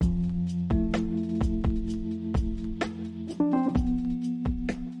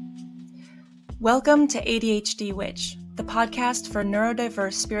Welcome to ADHD Witch, the podcast for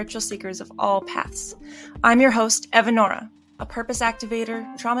neurodiverse spiritual seekers of all paths. I'm your host, Evanora, a purpose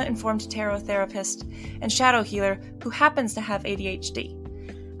activator, trauma-informed tarot therapist, and shadow healer who happens to have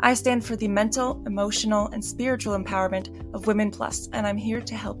ADHD. I stand for the mental, emotional, and spiritual empowerment of Women Plus, and I'm here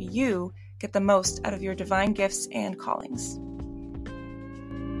to help you get the most out of your divine gifts and callings.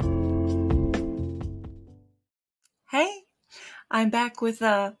 Hey! I'm back with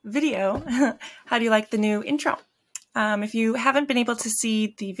a video. How do you like the new intro? If you haven't been able to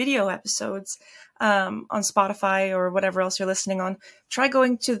see the video episodes on Spotify or whatever else you're listening on, try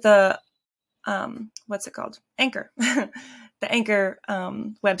going to the, what's it called? Anchor. The Anchor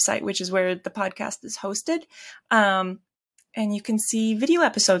website, which is where the podcast is hosted. And you can see video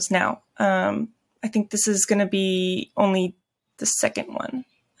episodes now. I think this is going to be only the second one.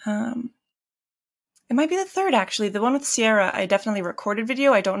 It might be the third, actually. The one with Sierra, I definitely recorded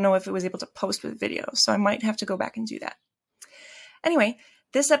video. I don't know if it was able to post with video, so I might have to go back and do that. Anyway,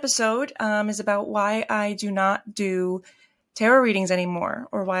 this episode is about why I do not do tarot readings anymore,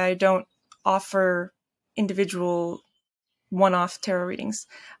 or why I don't offer individual one-off tarot readings.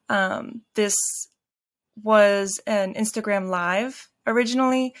 This was an Instagram Live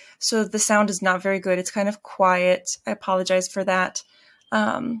originally, so the sound is not very good. It's kind of quiet. I apologize for that.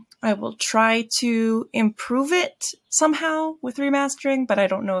 I will try to improve it somehow with remastering, but I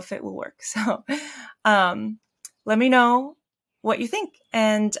don't know if it will work. So, let me know what you think,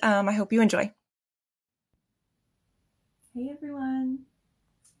 and I hope you enjoy. Hey everyone,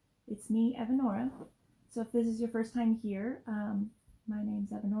 it's me, Evanora. So if this is your first time here, my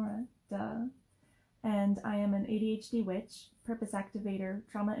name's Evanora, and I am an ADHD witch, purpose activator,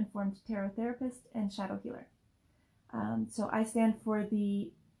 trauma-informed tarot therapist, and shadow healer. So I stand for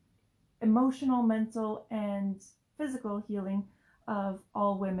the emotional, mental, and physical healing of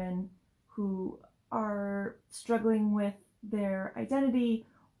all women who are struggling with their identity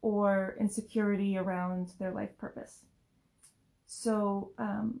or insecurity around their life purpose. So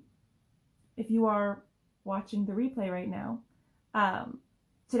if you are watching the replay right now,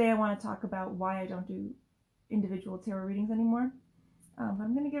 today I want to talk about why I don't do individual tarot readings anymore.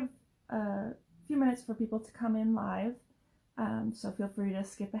 I'm going to give a few minutes for people to come in live. So feel free to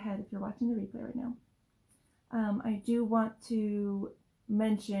skip ahead if you're watching the replay right now. I do want to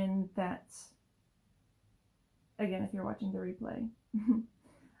mention that, again, if you're watching the replay,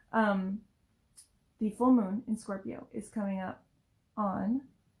 the full moon in Scorpio is coming up on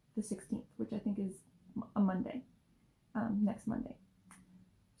the 16th, which I think is a Monday, next Monday.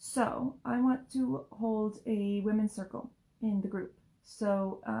 So I want to hold a women's circle in the group.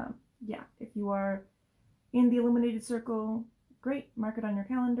 So yeah, if you are in the Illuminated Circle, great, mark it on your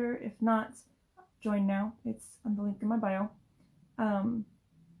calendar. If not, join now. It's on the link in my bio. And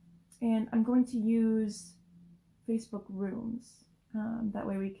I'm going to use Facebook rooms. That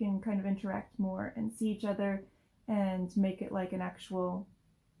way we can kind of interact more and see each other and make it like an actual,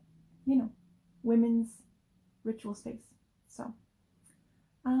 women's ritual space. So,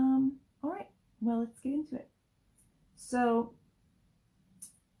 all right, well, let's get into it. So,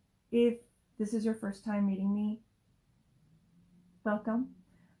 if this is your first time meeting me, welcome.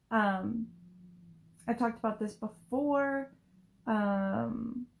 I've talked about this before,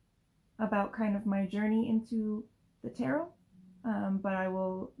 about kind of my journey into the tarot, but I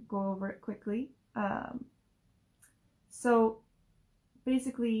will go over it quickly. So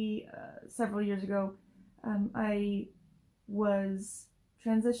basically, several years ago, I was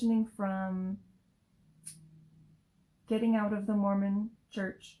transitioning from getting out of the Mormon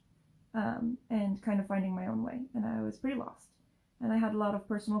church and kind of finding my own way. And I was pretty lost. And I had a lot of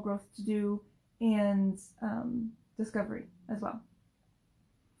personal growth to do and discovery as well.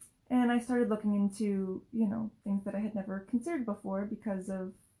 And I started looking into, things that I had never considered before because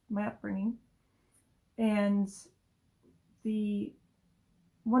of my upbringing. And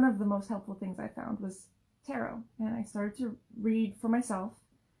one of the most helpful things I found was tarot. And I started to read for myself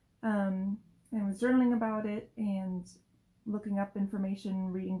and was journaling about it and looking up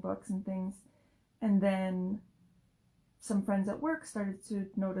information, reading books and things. And then some friends at work started to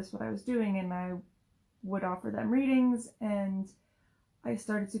notice what I was doing, and I would offer them readings, and I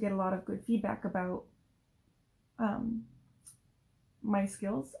started to get a lot of good feedback about my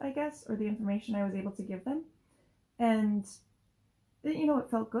skills, I guess, or the information I was able to give them. And it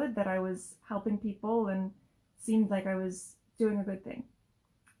felt good that I was helping people and seemed like I was doing a good thing.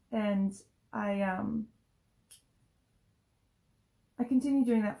 And I continued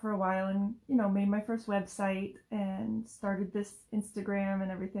doing that for a while and, made my first website and started this Instagram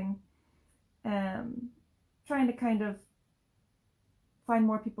and everything. Trying to kind of find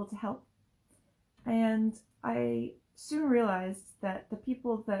more people to help. And I soon realized that the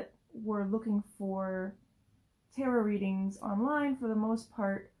people that were looking for tarot readings online, for the most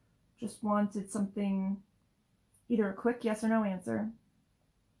part, just wanted something, either a quick yes or no answer,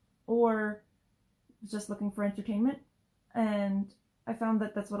 or just looking for entertainment. And I found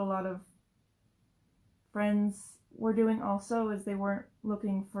that that's what a lot of friends were doing also, is they weren't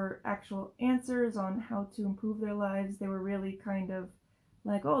looking for actual answers on how to improve their lives. They were really kind of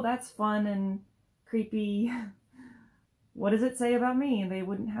like, oh, that's fun and creepy. What does it say about me? And they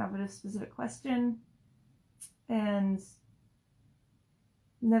wouldn't have a specific question, and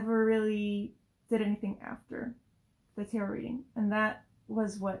never really did anything after the tarot reading. And that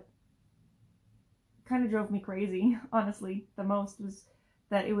was what kind of drove me crazy, honestly, the most, was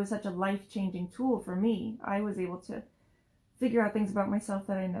that it was such a life-changing tool for me. I was able to figure out things about myself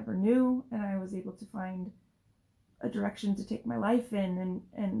that I never knew, and I was able to find a direction to take my life in,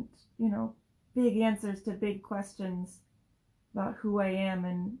 and you know, big answers to big questions about who I am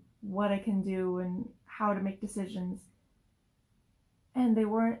and what I can do and how to make decisions. And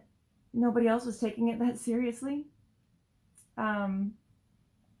nobody else was taking it that seriously. And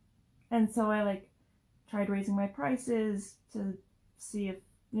so I tried raising my prices to see if,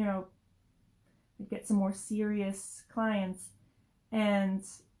 I'd get some more serious clients, and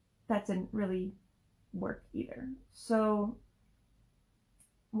that didn't really work either. So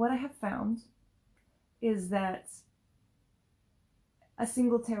what I have found is that a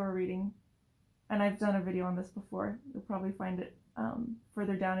single tarot reading, and I've done a video on this before, you'll probably find it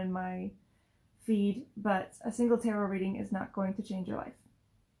further down in my feed, but a single tarot reading is not going to change your life.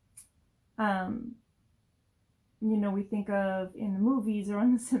 We think of in the movies or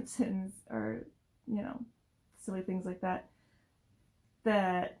on The Simpsons or, silly things like that,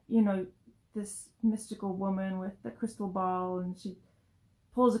 this mystical woman with the crystal ball, and she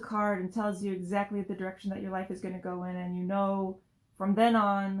pulls a card and tells you exactly the direction that your life is going to go in, and from then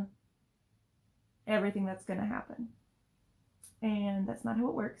on everything that's going to happen. And that's not how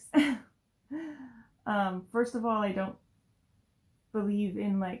it works. First of all, I don't believe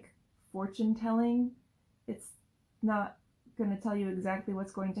in fortune telling. It's not going to tell you exactly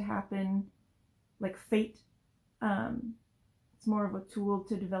what's going to happen like fate. It's more of a tool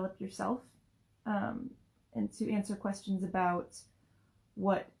to develop yourself, and to answer questions about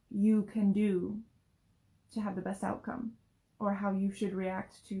what you can do to have the best outcome, or how you should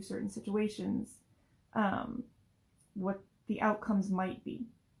react to certain situations, what the outcomes might be.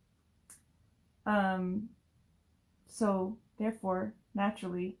 So therefore,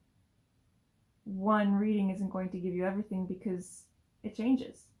 naturally, one reading isn't going to give you everything, because it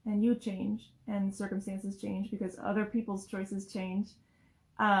changes, and you change, and circumstances change because other people's choices change.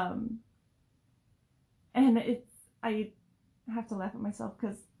 And I have to laugh at myself,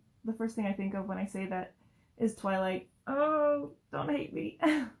 because the first thing I think of when I say that is Twilight. Oh, don't hate me.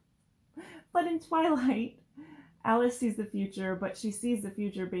 But in Twilight, Alice sees the future, but she sees the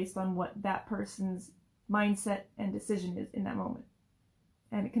future based on what that person's mindset and decision is in that moment.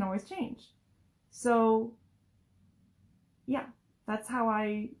 And it can always change. So, yeah, that's how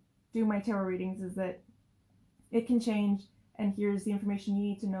I do my tarot readings, is that it can change, and here's the information you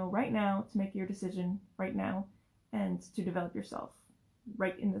need to know right now to make your decision right now and to develop yourself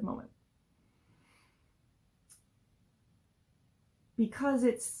right in the moment. Because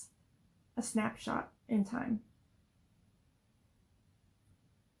it's a snapshot in time,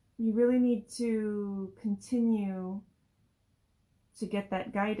 you really need to continue to get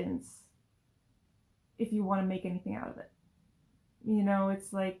that guidance if you want to make anything out of it.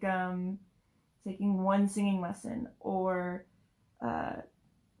 It's like taking one singing lesson, or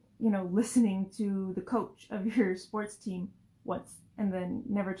listening to the coach of your sports team once and then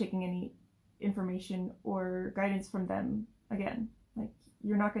never taking any information or guidance from them again.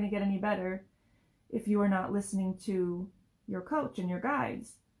 You're not going to get any better if you are not listening to your coach and your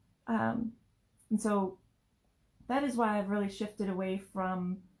guides. And so that is why I've really shifted away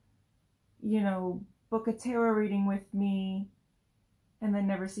from, book a tarot reading with me and then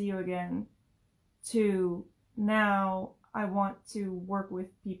never see you again, to now I want to work with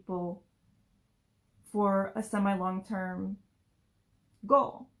people for a semi-long-term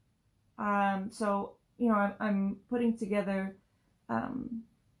goal. So, I'm putting together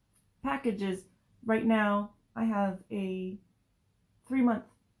packages. Right now, I have a 3-month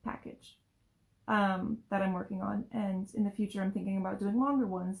package that I'm working on, and in the future I'm thinking about doing longer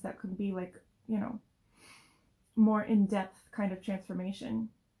ones that could be more in-depth kind of transformation.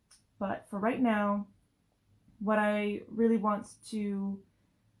 But for right now, what I really want to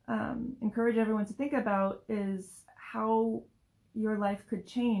encourage everyone to think about is how your life could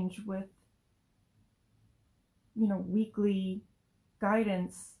change with weekly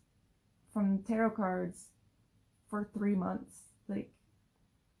guidance from tarot cards for 3 months. Like,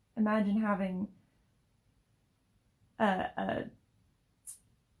 imagine having a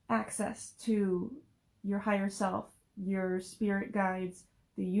access to your higher self, your spirit guides,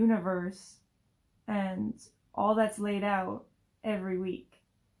 the universe, and all that's laid out every week.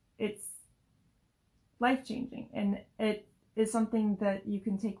 It's life-changing, and it is something that you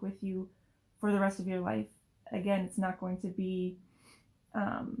can take with you for the rest of your life. Again, it's not going to be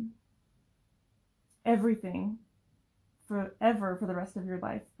everything forever for the rest of your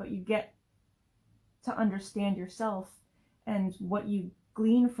life, but you get to understand yourself, and what you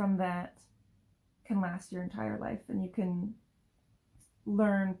glean from that can last your entire life, and you can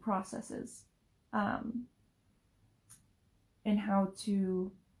learn processes and how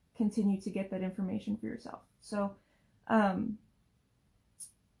to continue to get that information for yourself. So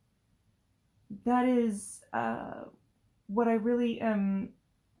that is what I really am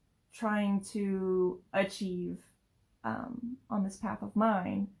trying to achieve on this path of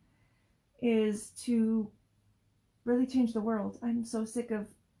mine, is to really change the world. I'm so sick of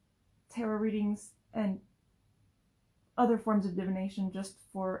tarot readings and other forms of divination just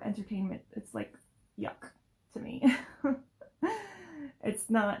for entertainment. It's like yuck to me.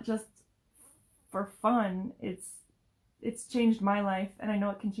 It's not just for fun. It's changed my life, and I know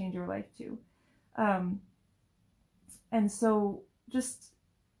it can change your life too. And so just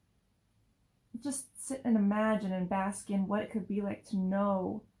sit and imagine and bask in what it could be like to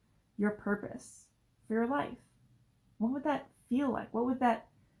know your purpose for your life. What would that feel like? What would that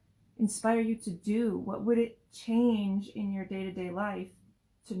inspire you to do? What would it change in your day-to-day life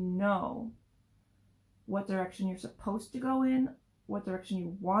to know what direction you're supposed to go in, what direction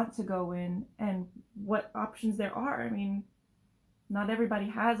you want to go in, and what options there are? I mean, not everybody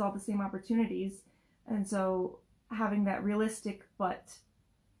has all the same opportunities, and so having that realistic but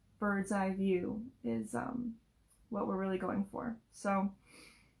bird's eye view is what we're really going for. So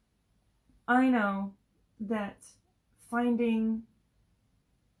I know that finding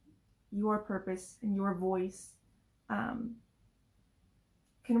your purpose and your voice can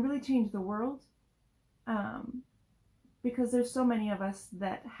really change the world, because there's so many of us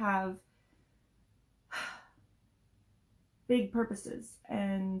that have big purposes,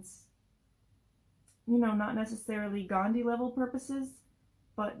 and not necessarily Gandhi level purposes,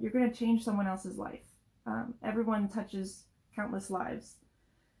 but you're going to change someone else's life. Everyone touches countless lives,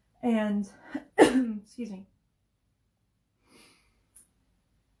 and excuse me,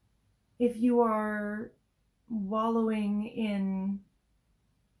 if you are wallowing in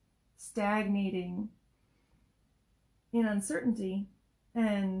stagnating in uncertainty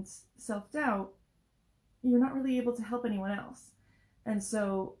and self-doubt, you're not really able to help anyone else. And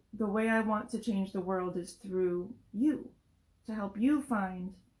so the way I want to change the world is through you, to help you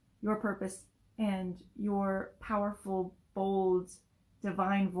find your purpose and your powerful, bold,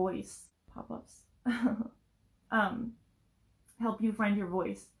 divine voice. Pop-ups. Help you find your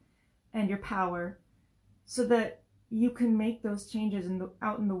voice and your power, so that you can make those changes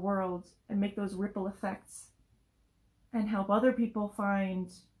out in the world and make those ripple effects and help other people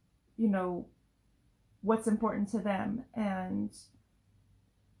find, what's important to them, and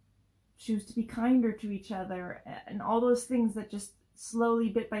choose to be kinder to each other, and all those things that just slowly,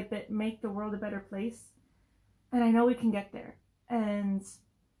 bit by bit, make the world a better place. And I know we can get there. And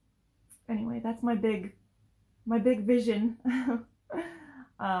anyway, that's my big vision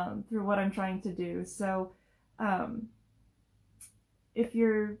through what I'm trying to do. So if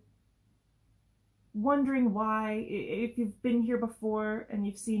you're wondering why, if you've been here before and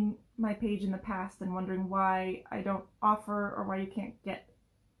you've seen my page in the past and wondering why I don't offer, or why you can't get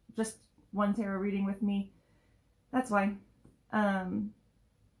just one tarot reading with me, that's why.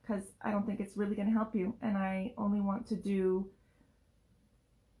 Because I don't think it's really going to help you, and I only want to do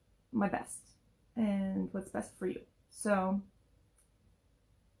my best and what's best for you. So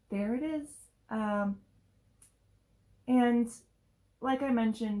there it is. And like I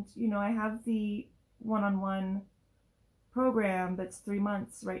mentioned, I have the one-on-one program that's 3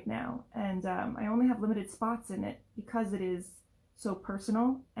 months right now, and I only have limited spots in it because it is so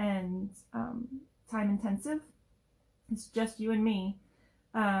personal and time intensive. It's just you and me.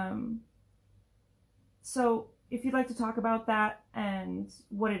 So if you'd like to talk about that and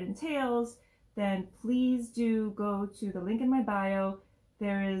what it entails, then please do go to the link in my bio.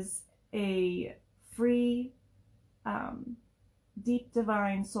 There is a free Deep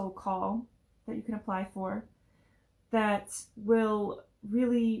Divine Soul Call that you can apply for that will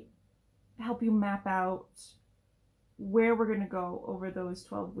really help you map out where we're going to go over those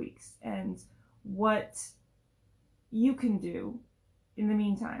 12 weeks and what you can do in the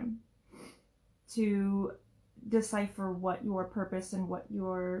meantime to decipher what your purpose and what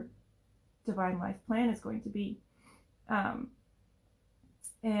your divine life plan is going to be.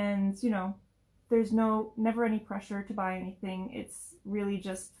 And there's never any pressure to buy anything. It's really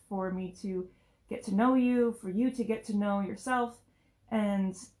just for me to get to know you, for you to get to know yourself,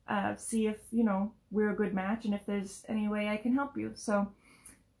 and see if we're a good match and if there's any way I can help you. So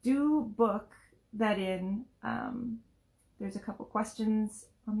do book that in. There's a couple questions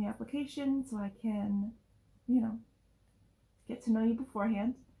on the application so I can get to know you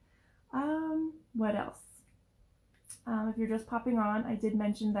beforehand. What else? If you're just popping on, I did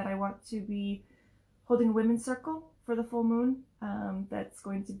mention that I want to be holding a women's circle for the full moon. That's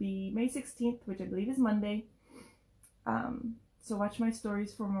going to be May 16th, which I believe is Monday. So watch my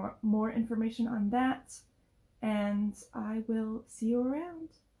stories for more information on that, and I will see you around.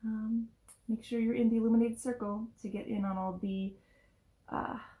 Make sure you're in the Illuminated Circle to get in on all the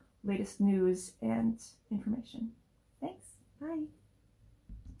latest news and information. Thanks. Bye.